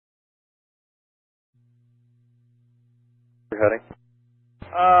You're heading?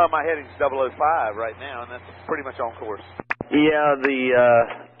 My heading's 005 right now, and that's pretty much on course. Yeah,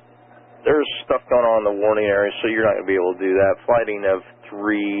 there's stuff going on in the warning area, so you're not going to be able to do that. Flighting of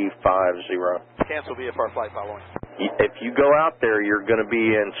 350. Cancel VFR flight following. If you go out there, you're going to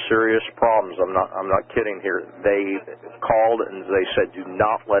be in serious problems. I'm not kidding here. They called and they said, do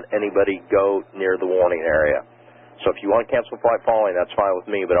not let anybody go near the warning area. So if you want to cancel flight following, that's fine with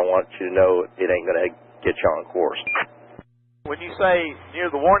me, but I want you to know it ain't going to get you on course. When you say near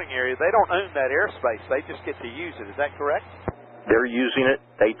the warning area, they don't own that airspace. They just get to use it. Is that correct? They're using it.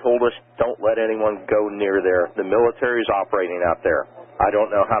 They told us don't let anyone go near there. The military's operating out there. I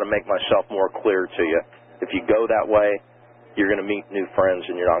don't know how to make myself more clear to you. If you go that way, you're going to meet new friends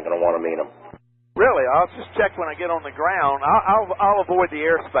and you're not going to want to meet them. Really? I'll just check when I get on the ground. I'll avoid the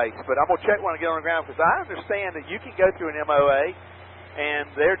airspace, but I'm going to check when I get on the ground because I understand that you can go through an MOA and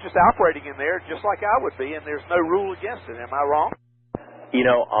they're just operating in there just like I would be, and there's no rule against it. Am I wrong? You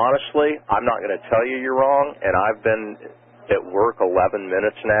know, honestly, I'm not going to tell you you're wrong, and I've been at work 11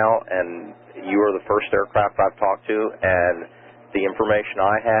 minutes now, and you are the first aircraft I've talked to, and the information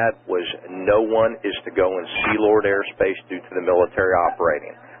I had was no one is to go in Sealord airspace due to the military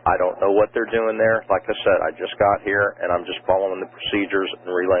operating. I don't know what they're doing there. Like I said, I just got here, and I'm just following the procedures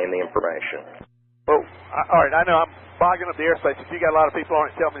and relaying the information. Well, all right, I know I'm bogging up the airspace. If you got a lot of people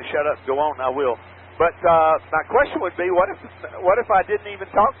on it, tell me to shut up and go on, I will. But my question would be, what if I didn't even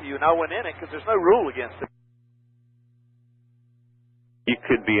talk to you and I went in it because there's no rule against it? You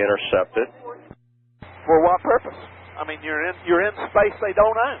could be intercepted. For what purpose? I mean, you're in space they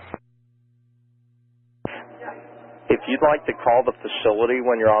don't own. If you'd like to call the facility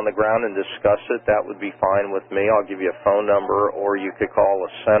when you're on the ground and discuss it, that would be fine with me. I'll give you a phone number, or you could call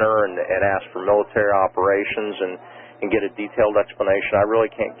a center and ask for military operations and get a detailed explanation. I really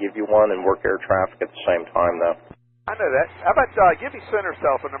can't give you one and work air traffic at the same time, though. I know that. How about give me center's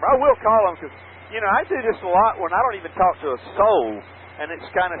telephone number? I will call them because, you know, I do this a lot when I don't even talk to a soul, and it's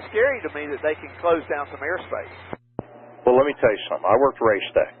kind of scary to me that they can close down some airspace. Well, let me tell you something. I worked race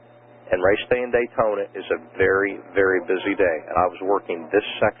day, and race day in Daytona is a very, very busy day, and I was working this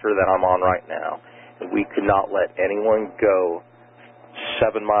sector that I'm on right now, and we could not let anyone go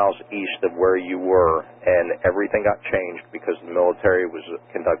 7 miles east of where you were, and everything got changed because the military was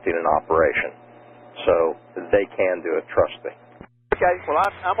conducting an operation. So they can do it, trust me. Okay, well,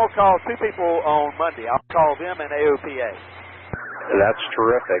 I'm going to call two people on Monday. I'll call them and AOPA. That's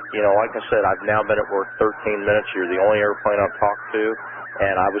terrific. You know, like I said, I've now been at work 13 minutes. You're the only airplane I've talked to,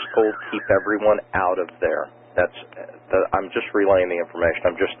 and I was told keep everyone out of there. I'm just relaying the information.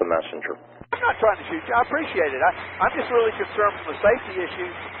 I'm just the messenger. I'm not trying to shoot you. I appreciate it. I'm just really concerned from the safety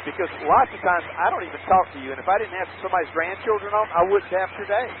issue because lots of times I don't even talk to you, and if I didn't have somebody's grandchildren on, I wouldn't have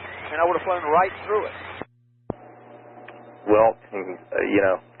today, and I would have flown right through it. Well, you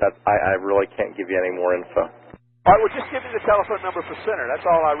know, I really can't give you any more info. All right, well, just give me the telephone number for Center. That's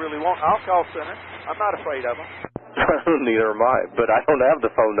all I really want. I'll call Center. I'm not afraid of them. Neither am I, but I don't have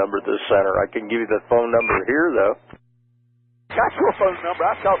the phone number at the Center. I can give you the phone number here, though. Got your phone number.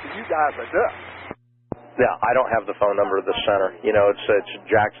 I've talked to you guys enough. Yeah, I don't have the phone number of the Center. You know, it's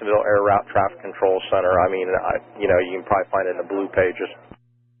Jacksonville Air Route Traffic Control Center. I mean, you know, you can probably find it in the blue pages.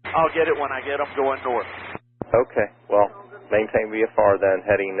 I'll get it when I get them going north. Okay, well, maintain VFR then,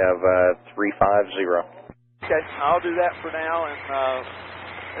 heading of 350. Okay, I'll do that for now.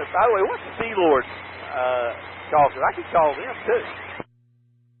 And by the way, what's the Sealord call? Because I could call them too.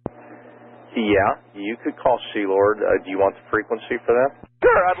 Yeah, you could call Sealord. Do you want the frequency for that?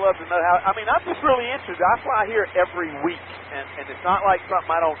 Sure, I'd love to know how. I mean, I'm just really interested. I fly here every week, and it's not like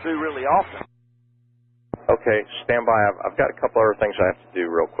something I don't do really often. Okay, stand by. I've got a couple other things I have to do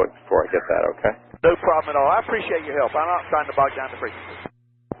real quick before I get that, okay? No problem at all. I appreciate your help. I'm not trying to bog down the frequency.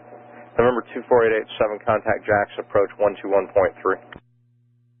 November 24887, contact Jax, approach 121.3.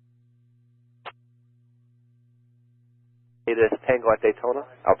 Hey, this is Tango at Daytona,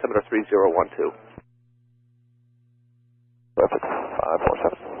 altimeter 3012. Reference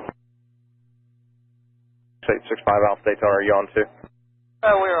 547. 865 Alpha Daytona, are you on too?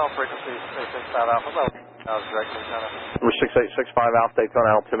 We're on frequency 665 Alpha. No, I was directly Daytona. Number 6865 Alpha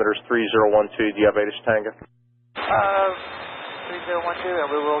Daytona, altimeter 3012. Do you have ATC Tango? 3012, and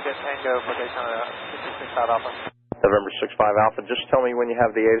we will get Tango for Daytona 665 Alpha. November 65 Alpha, just tell me when you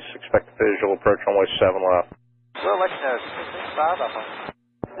have the ATC expected visual approach runway 7 left. We'll let you know, 665 Alpha.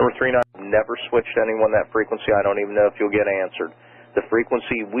 Number 39, never switched anyone that frequency. I don't even know if you'll get answered. The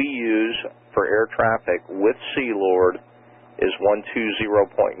frequency we use for air traffic with Sealord is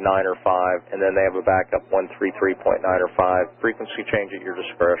 120.9 or 5, and then they have a backup 133.9 or 5. Frequency change at your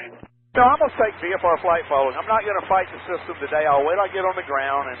discretion. No, I'm going to take VFR flight following. I'm not going to fight the system today. I'll wait till I get on the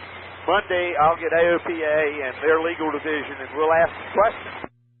ground, and Monday I'll get AOPA and their legal division, and we'll ask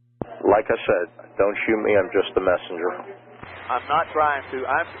questions. Like I said, don't shoot me. I'm just the messenger. I'm not trying to.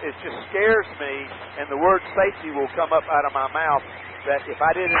 It just scares me, and the word safety will come up out of my mouth, that if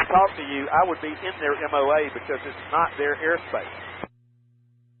I didn't talk to you, I would be in their MOA because it's not their airspace.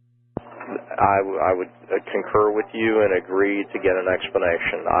 I would concur with you and agree to get an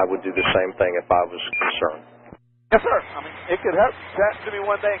explanation. I would do the same thing if I was concerned. Yes, sir. I mean, it could happen to me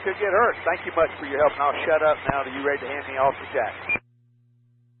one day and could get hurt. Thank you much for your help, and I'll shut up now. Are you ready to hand me off to Jack?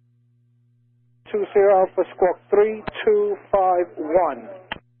 20 Alpha Squawk 3251.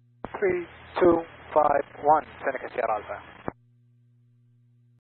 3251, Seneca Sierra Alpha.